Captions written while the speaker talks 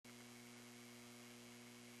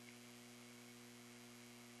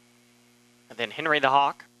Then Henry the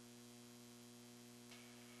Hawk.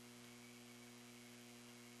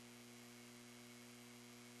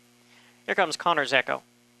 Here comes Connor's Echo.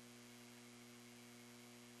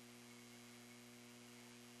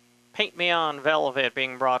 Paint Me on Velvet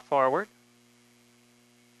being brought forward.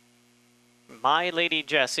 My Lady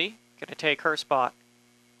Jessie gonna take her spot.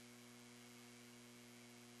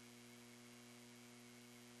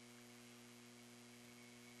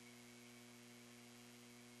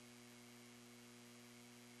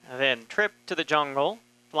 And then Trip to the Jungle.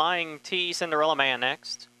 Flying T Cinderella Man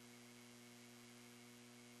next.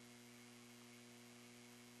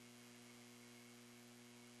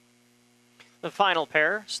 The final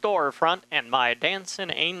pair, Storefront and My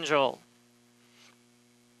Dancing Angel.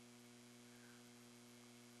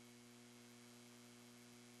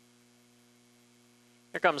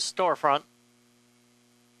 Here comes Storefront.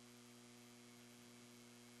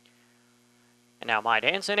 And now My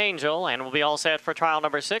Dancing Angel, and we'll be all set for trial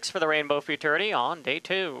number 6 for the Rainbow Futurity on day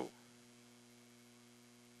 2.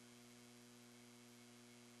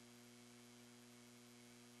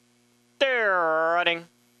 They're running.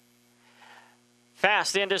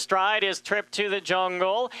 Fast into stride is Trip to the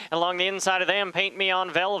Jungle. Along the inside of them, Paint Me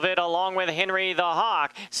on Velvet along with Henry the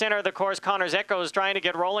Hawk. Center of the course, Connor's Echo is trying to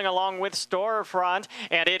get rolling along with Storefront.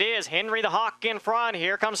 And it is Henry the Hawk in front.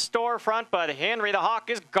 Here comes Storefront, but Henry the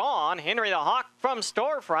Hawk is gone. Henry the Hawk from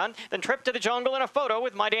Storefront. Then Trip to the Jungle in a photo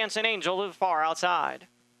with My Dancing Angel far outside.